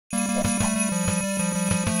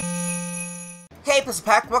Hey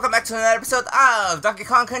SuperPixelPack, welcome back to another episode of Donkey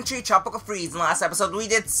Kong Country Tropical Freeze. In the last episode we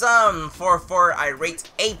did some 4 irate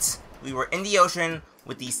 8. We were in the ocean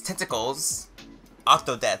with these tentacles.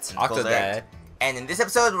 Octodad. Octodad. And in this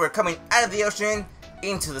episode we're coming out of the ocean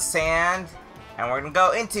into the sand. And we're gonna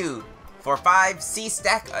go into 4-5 Sea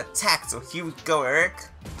Stack Attack. So here we go, Eric.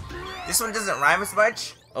 This one doesn't rhyme as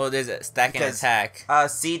much. Oh, there's a stack and attack.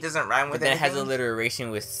 C doesn't rhyme with but then anything. it has alliteration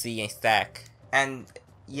with C and stack. And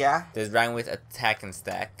yeah. There's rhyme with attack and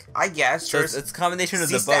stack. I guess. So sure. it's a combination of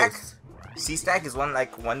the C-stack? both. Sea stack is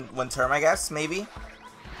one term, I guess, maybe.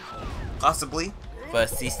 Possibly. But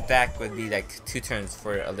C stack would be like 2 terms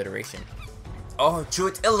for alliteration. Oh, true,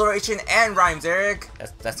 it's alliteration and rhymes, Eric.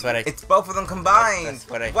 That's what I. It's both of them combined. That's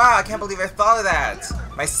what I. Wow, I can't believe I thought of that.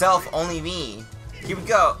 Myself, only me. Here we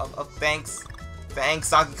go. Oh, thanks. Thanks,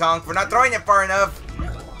 Donkey Kong, for not throwing it far enough.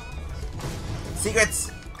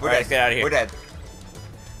 Secrets. We're dead. Let's get out of here. We're dead.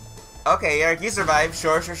 Okay, Eric, you survived.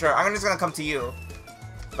 Sure. I'm just gonna come to you.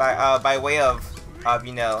 By way of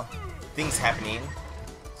you know, things happening.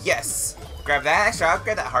 Yes. Grab that extra.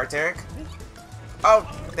 Grab that heart, Eric. Oh,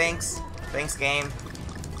 thanks. Thanks, game.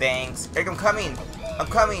 Thanks. Eric, I'm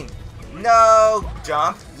coming. No!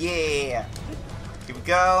 Jump. Yeah. Here we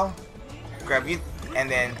go. Grab you, and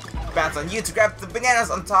then bounce on you to grab the bananas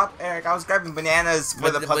on top. Eric, I was grabbing bananas for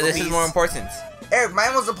the puzzle piece. But this is more important. Eric,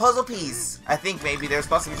 mine was a puzzle piece. I think maybe there's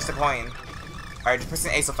supposed to be just a coin. Alright, just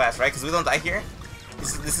pressing A so fast, right? Because we don't die here.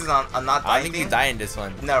 This is a not dying I think thing. you die in this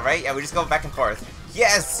one. No, right? Yeah, we just go back and forth.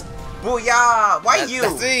 Yes! Booyah! Why you?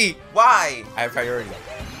 That's me! Why? I have priority.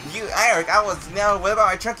 You, Eric, no, what about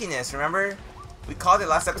my chunkiness, remember? We called it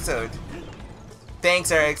last episode.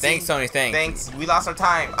 Thanks, Eric. Thanks, Tony, thanks. Thanks. We lost our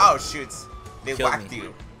time. Oh, shoot. They Killed whacked me.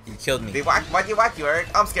 you. You killed me. Why'd you whack you, Eric?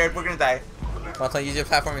 I'm scared. We're gonna die. Well, Tony, use your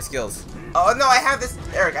platforming skills. Oh, no, I have this.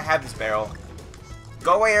 Eric, I have this barrel.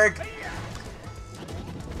 Go away, Eric.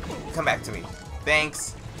 Come back to me.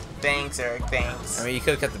 Thanks. Thanks, Eric. Thanks. I mean, you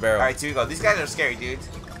could have kept the barrel. Alright, here we go. These guys are scary, dude.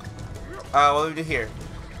 What do we do here?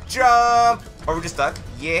 Jump! Or we're just stuck?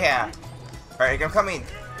 Yeah. Alright, I'm coming.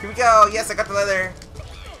 Here we go. Yes, I got the leather.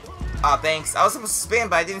 Aw, thanks. I was supposed to spin,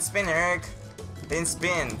 but I didn't spin, Eric. I didn't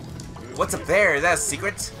spin. What's up there? Is that a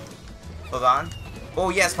secret? Hold on. Oh,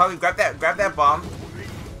 yes, probably grab that bomb.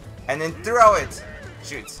 And then throw it.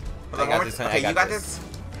 Shoot. Hold on, okay, you got this?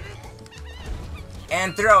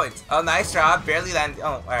 And throw it. Oh, nice job. Barely landed.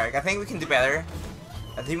 Oh, alright. I think we can do better.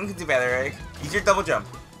 Eric. Use your double jump.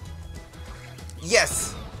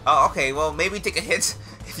 Yes. Oh, okay. Well, maybe take a hit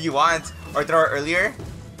if you want. Or throw it earlier.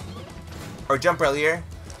 Or jump earlier.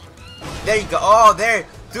 There you go. Oh, there.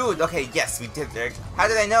 Dude, okay. Yes, we did, Eric. How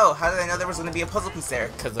did I know? There was going to be a puzzle piece there?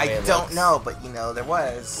 I don't know, but, you know, there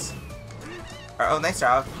was. Oh, nice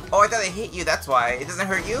job. Oh, I thought it hit you. That's why. It doesn't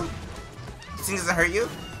hurt you? This thing doesn't hurt you?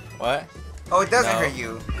 What? Oh, it doesn't hurt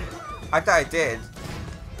you. I thought it did.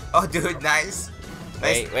 Oh, dude, nice.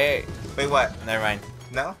 Wait, what? never mind.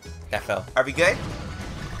 No? That fell. Are we good?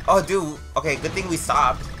 Oh, dude. Okay, good thing we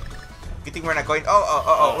stopped. Good thing we're not going.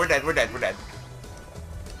 Oh, we're dead. We're dead. We're dead.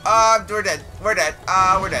 We're dead.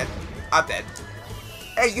 I'm dead.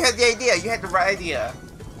 Hey, you had the idea. You had the right idea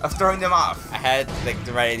of throwing them off. I had like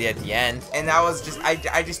the right idea at the end. And I was just,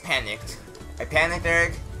 I just panicked. I panicked,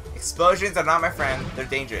 Eric. Explosions are not my friend. They're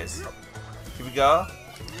dangerous. Here we go.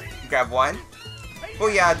 Grab one. Oh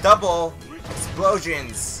yeah, double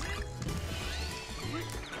explosions.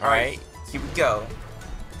 Alright. Here we go.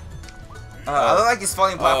 I don't like these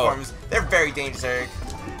falling platforms. They're very dangerous, Eric.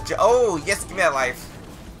 Oh, yes, give me that life.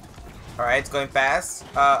 Alright, it's going fast.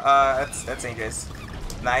 That's dangerous.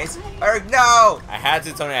 Nice. Eric, no! I had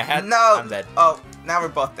to, Tony. No! I'm dead. Oh, now we're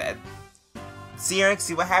both dead. See, Eric,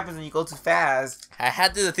 see what happens when you go too fast. I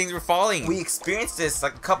had to, the things were falling. We experienced this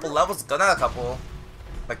like a couple levels ago. Not a couple.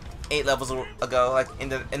 Like 8 levels ago, like in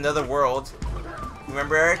the other world.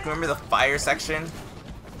 Remember, Eric? Remember the fire section?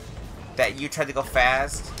 That you tried to go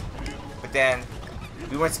fast, but then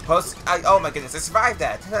we weren't supposed to. Oh my goodness, I survived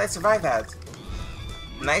that. How did I survive that?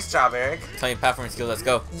 Nice job, Eric. Tony, platforming skills, let's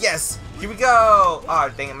go. Yes! Here we go!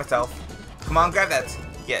 Oh, dang it myself. Come on, grab that.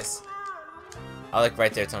 Yes. I like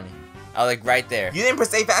right there, Tony. I like right there. You didn't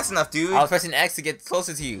press A fast enough, dude. I was pressing X to get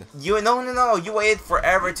closer to you. No. You waited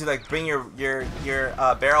forever to like bring your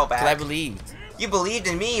barrel back. Cause I believed. You believed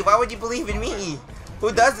in me. Why would you believe in me?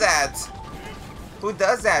 Who does that? Who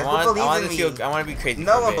does that? Who believes in me? I want to be crazy.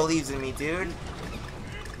 No one believes in me, dude.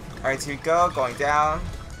 Alright, here we go. Going down.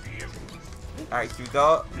 Alright, here we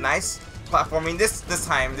go. Nice platforming. This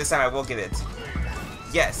time I will get it.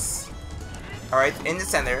 Yes. Alright, in the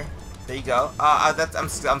center. There you go. I'm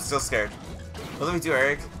still scared. What do we do,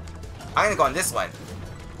 Eric? I'm gonna go on this one.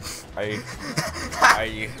 Are you? Are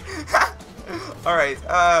you? Alright,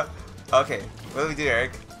 okay. What do we do,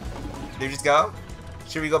 Eric? Do we just go?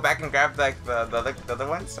 Should we go back and grab like the other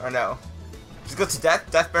ones? Or no? Just go to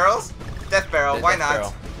death barrels? Death barrel, why not?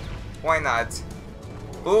 Barrel. Why not?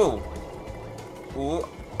 Ooh. Ooh.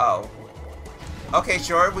 Oh. Okay,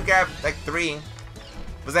 sure. We grabbed like 3.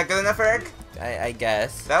 Was that good enough, Eric? I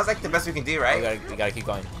guess. That was like the best we can do, right? We gotta keep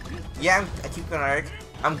going. Yeah, I keep going, Eric.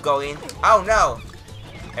 I'm going. Oh no!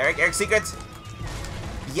 Eric, secret!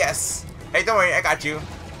 Yes! Hey, don't worry, I got you.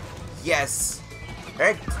 Yes!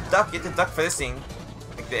 Eric, duck, you have to duck for this thing.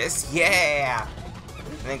 Like this. Yeah!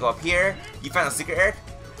 And then go up here. You found a secret, Eric?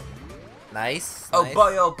 Nice. Oh nice.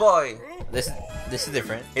 boy, oh boy! This is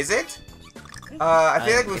different. Is it? I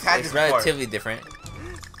feel like we've had this it's before. relatively different.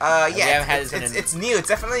 Yeah, we haven't had this in it's new. It's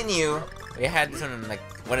definitely new. We had this one in, like,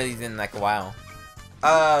 one of these in like a while.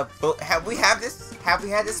 But have we had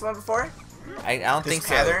this one before? I don't think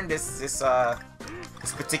so. Pattern, this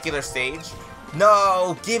particular stage.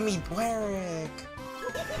 No, give me Eric.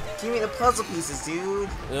 Give me the puzzle pieces, dude.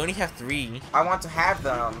 We only have 3. I want to have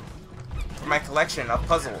them for my collection of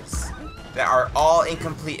puzzles that are all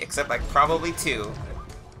incomplete except like probably 2.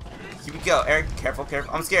 Here we go, Eric. Careful,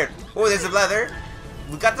 careful. I'm scared. Oh, there's the leather.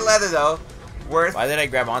 We got the leather though. Worth. Why did I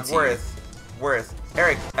grab onto you? Worth.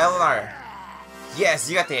 Eric, Eleanor. Yes,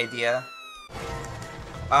 you got the idea.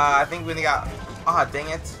 I think we only got. Oh, dang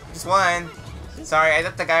it. Just one. Sorry, I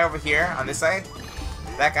thought the guy over here on this side.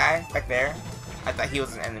 That guy back there. I thought he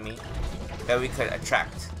was an enemy that we could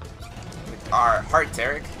attract with our hearts,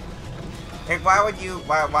 Eric. Eric, why would you?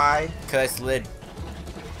 Why? Cause I slid.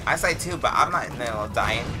 I slid too, but I'm not in the middle of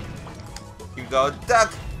dying. Here we go,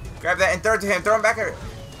 duck. Grab that and throw it to him. Throw him back here.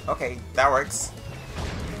 Okay, that works.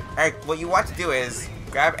 Eric, what you want to do is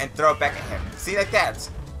grab and throw it back at him. See, like that.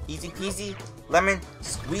 Easy peasy, lemon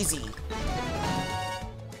squeezy.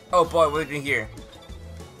 Oh boy, what are we doing here?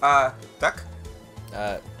 Duck?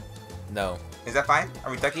 No. Is that fine?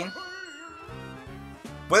 Are we ducking?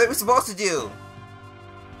 What are we supposed to do?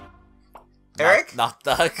 Eric? Not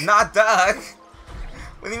duck. Not duck.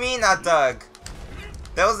 What do you mean not duck?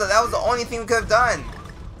 That was the only thing we could have done.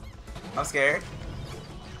 I'm scared.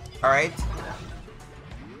 Alright.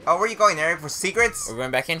 Oh, where are you going, Eric? For secrets? We're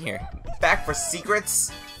going back in here. Back for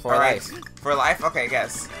secrets? For Alright. life. For life? Okay, I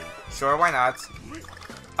guess. Sure, why not?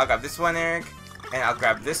 I'll grab this one, Eric. And I'll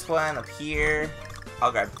grab this one up here.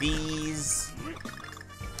 I'll grab these.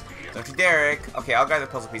 Don't you dare, Eric. Okay, I'll grab the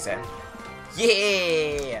puzzle piece then.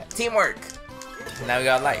 Yeah! Teamwork! Now we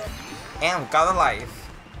got life. And we got a life.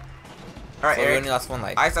 Alright, So we Eric. only lost 1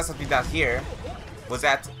 life. I saw something down here. Was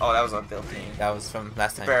that? Oh, that was a built thing. That was from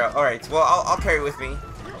last time. Barrel. Alright, well, I'll carry it with me.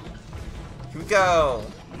 Here we go.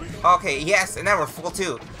 Okay, yes, and now we're full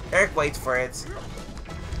too. Eric, wait for it.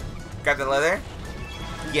 Grab the leather.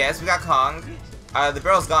 Yes, we got Kong. The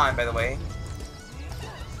barrel's gone, by the way.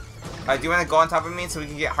 Do you want to go on top of me so we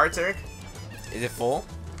can get hearts, Eric? Is it full?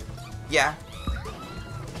 Yeah.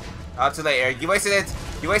 Oh, too late, Eric. You wasted it.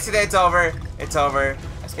 You wasted it. It's over. It's over.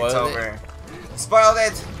 It's over. Spoiled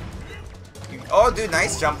it. Oh, dude,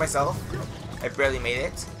 nice jump myself. I barely made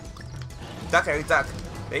it. Duck, Eric, duck.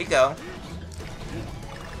 There you go.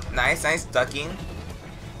 Nice, nice ducking.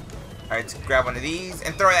 Alright, grab one of these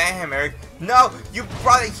and throw it at him, Eric. No! You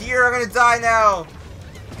brought it here! I'm gonna die now!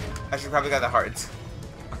 I should probably got the heart.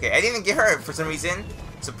 Okay, I didn't get hurt for some reason.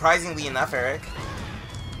 Surprisingly enough, Eric.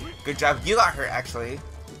 Good job. You got hurt, actually.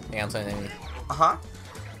 Yeah, I'm sorry, enemy. Uh-huh.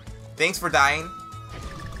 Thanks for dying.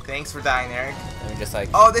 Thanks for dying, Eric. And we're just like...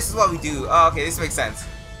 Oh, this is what we do. Oh, okay, this makes sense.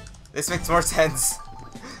 This makes more sense.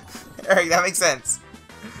 Eric, that makes sense.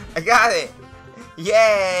 I got it.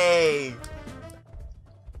 Yay!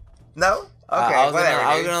 No? Okay, whatever.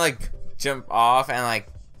 I was gonna like jump off and like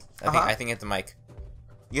I think hit the mic.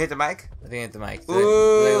 You hit the mic? I think hit the mic.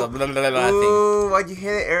 Ooh, Blah, blah, blah, blah, blah, ooh, why'd you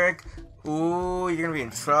hit it, Eric? Ooh, you're gonna be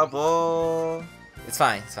in trouble. It's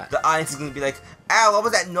fine, it's fine. The audience is gonna be like, ow, what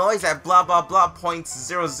was that noise? That blah blah blah point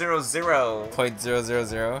 000. 0.000.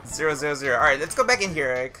 000. Alright, let's go back in here,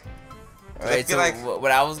 Eric. Alright, so like...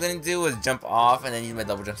 what I was gonna do was jump off and then use my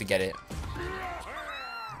double jump to get it.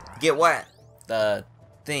 Get what? The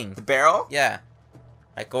thing. The barrel? Yeah.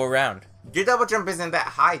 Like go around. Your double jump isn't that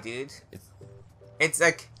high, dude. It's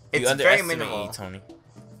like, it's very minimal. You Tony.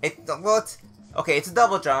 Okay, it's a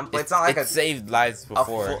double jump, but it's not like it saved lives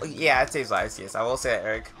before. Yeah, it saves lives, yes. I will say it,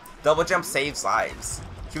 Eric. Double jump saves lives.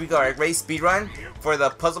 Here we go, Eric. Ready speedrun for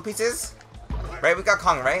the puzzle pieces? Right, we got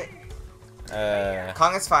Kong, right?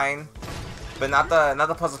 Kong is fine, but not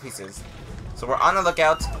the puzzle pieces. So we're on the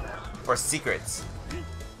lookout for secrets.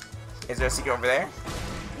 Is there a secret over there?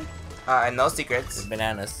 No secrets.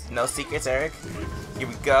 Bananas. No secrets, Eric. Here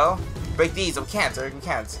we go. Break these. We can't, Eric. We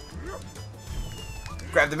can't.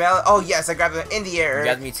 Grab the melon. Oh yes, I grabbed it in the air. You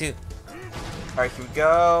got me too. Alright, here we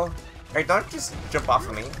go. Alright, don't just jump off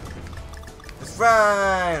of me. Just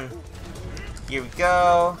run. Here we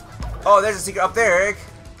go. Oh, there's a secret up there, Eric.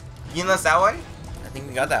 You notice that one? I think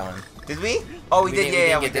we got that one. Did we? Oh, we did.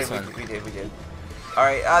 Yeah, we did. We did.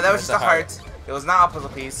 Alright, that was just a heart. It was not a puzzle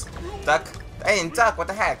piece. Duck. I didn't duck. What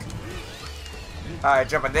the heck? Alright,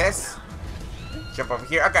 jump on this. Jump over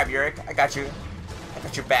here. I'll grab you, Eric. I got you. I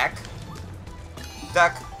got your back.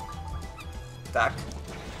 Duck. Duck.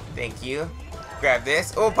 Thank you. Grab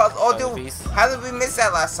this. Oh, puzzle. Oh, dude. Piece. How did we miss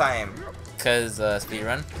that last time? Cause speed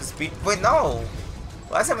run. Wait, no.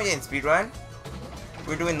 Last time we didn't speed run.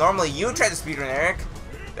 We were doing normally. You tried to speed run, Eric.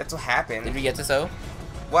 That's what happened. Did we get this O?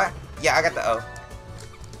 What? Yeah, I got the O.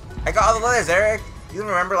 I got all the letters, Eric. You don't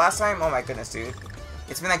remember last time? Oh my goodness, dude.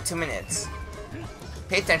 It's been like 2 minutes.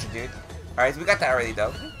 Pay attention, dude. Alright, we got that already,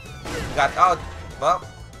 though. We got, oh,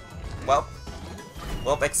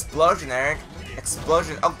 well, explosion, Eric.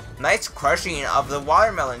 Explosion. Oh, nice crushing of the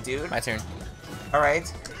watermelon, dude. My turn.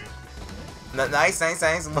 Alright. Nice.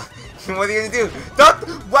 What are you gonna do? Don't!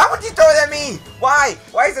 Why would you throw it at me? Why?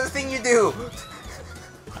 Why is that the thing you do?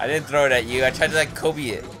 I didn't throw it at you. I tried to like Kobe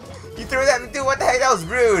it. You threw it at me, dude. What the heck? That was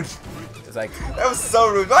rude. It's like that was so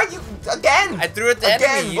rude. Why you again? I threw it at the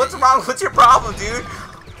enemy. What's wrong? What's your problem, dude?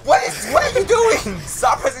 What are you doing?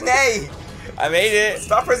 Stop pressing A. I made it.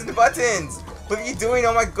 Stop pressing the buttons. What are you doing?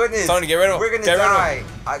 Oh my goodness. Tony, get rid of him. We're gonna die.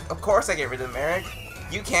 Of course I get rid of him, Eric.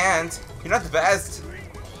 You can't. You're not the best.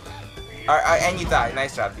 Alright, and you die.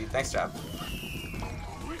 Nice job, dude. Nice job.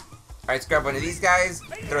 Alright, let's grab one of these guys.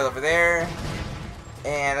 Throw it over there.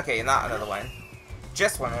 And, okay, not another one.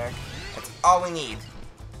 Just one, Eric. That's all we need.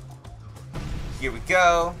 Here we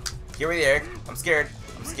go. Here we go, Eric. I'm scared.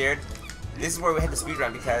 This is where we hit the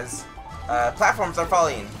speedrun because platforms are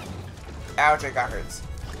falling. Ouch, I got hurt.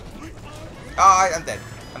 Oh, I'm dead.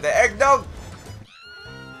 Eric, no!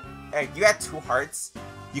 Eric, you had 2 hearts.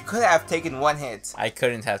 You could have taken 1 hit. I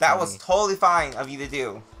couldn't have. That was totally fine of you to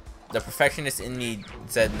do. The perfectionist in me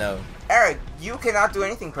said no. Eric, you cannot do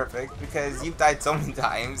anything perfect because you've died so many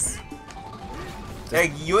times.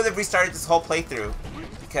 Eric, you would have restarted this whole playthrough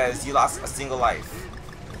because you lost a single life.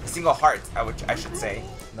 A single heart, I should say.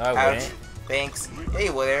 No, I wouldn't. Thanks. Yeah,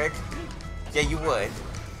 you would, Eric. Yeah, you would.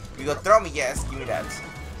 You go, throw me, yes, give me that.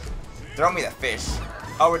 Throw me that fish.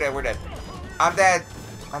 Oh, we're dead. I'm dead.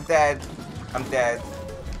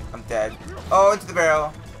 Oh, into the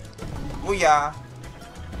barrel. Booyah.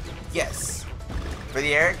 Yes.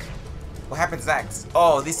 Ready, Eric? What happens next?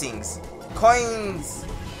 Oh, these things. Coins!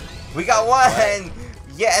 We got 1! What?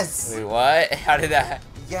 Yes! Wait, what? How did that?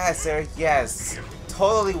 Yes, Eric, yes.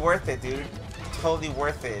 Totally worth it, dude. Totally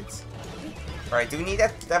worth it. Alright, do we need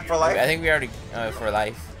that for life? I think we already, for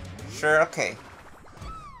life. Sure, okay.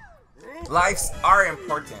 Lives are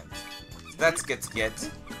important. That's good to get.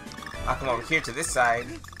 I'll come over here to this side.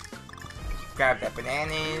 Grab that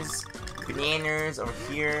bananas over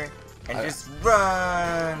here, and just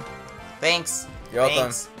run. Thanks. You're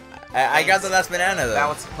welcome. I got the last banana though. That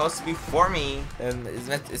was supposed to be for me. And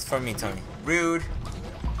it's for me, Tony. Rude.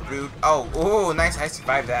 Oh, nice. I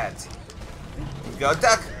survived that. Go,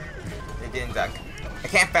 duck. They didn't duck. I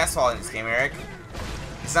can't fast fall in this game, Eric.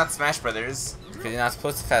 It's not Smash Brothers. Because you're not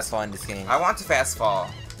supposed to fast fall in this game. I want to fast fall.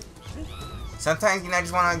 Sometimes, I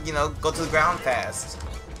just want to, go to the ground fast.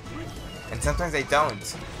 And sometimes I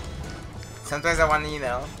don't. Sometimes I want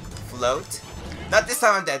to, float. Not this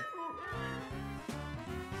time, I'm dead.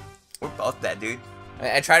 We're both dead, dude.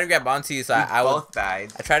 I tried to grab onto you, so I both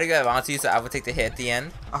died. I tried to grab onto you, so I would take the hit at the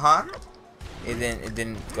end. It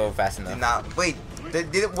didn't go fast enough. Did not. Wait,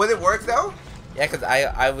 would it work though? Yeah, cause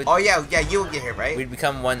I would. Oh yeah, you would get hit, right? We'd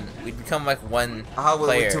become one. We'd become like one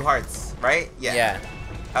player. With 2 hearts, right? Yeah. Yeah.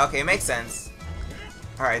 Okay, makes sense.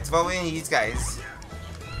 All right, so what we need these guys.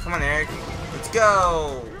 Come on, Eric. Let's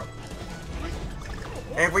go.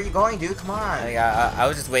 Eric, where you going, dude? Come on. I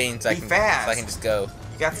was just waiting so I can just go.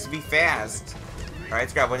 You got to be fast. All right,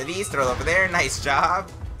 let's grab one of these. Throw it over there. Nice job.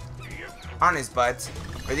 On his butt.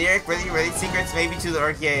 Ready, Eric? Ready? Secrets, maybe to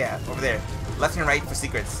the yeah. Over there. Left and right for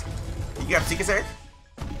secrets. Did you grab secrets, Eric?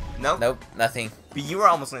 Nope. Nope, nothing. But you were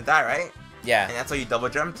almost gonna die, right? Yeah. And that's why you double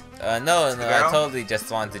jumped? No, I totally just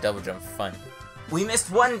wanted to double jump for fun. We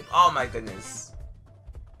missed 1. Oh my goodness.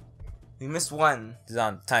 We missed 1. It's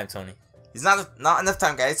on time, Tony. It's not enough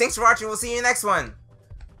time, guys. Thanks for watching. We'll see you in the next one.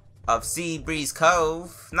 Of Sea Breeze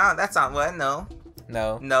Cove. No, that's not what. No.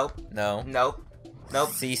 No. Nope. No. Nope.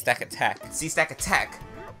 Nope. Sea Stack Attack. Sea Stack Attack.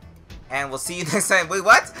 And we'll see you next time. Wait,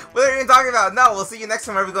 what? What are you talking about? No, we'll see you next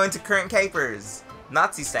time where we're going to Current Capers.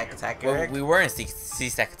 Not Sea Stack Attack, Eric. Well, we were in Sea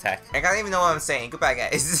Stack Attack. I don't even know what I'm saying. Goodbye,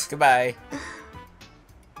 guys. Goodbye.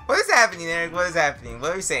 What is happening, Eric? What is happening?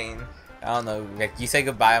 What are you saying? I don't know. Like, you say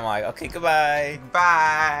goodbye, I'm like, okay, goodbye.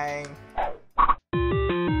 Bye.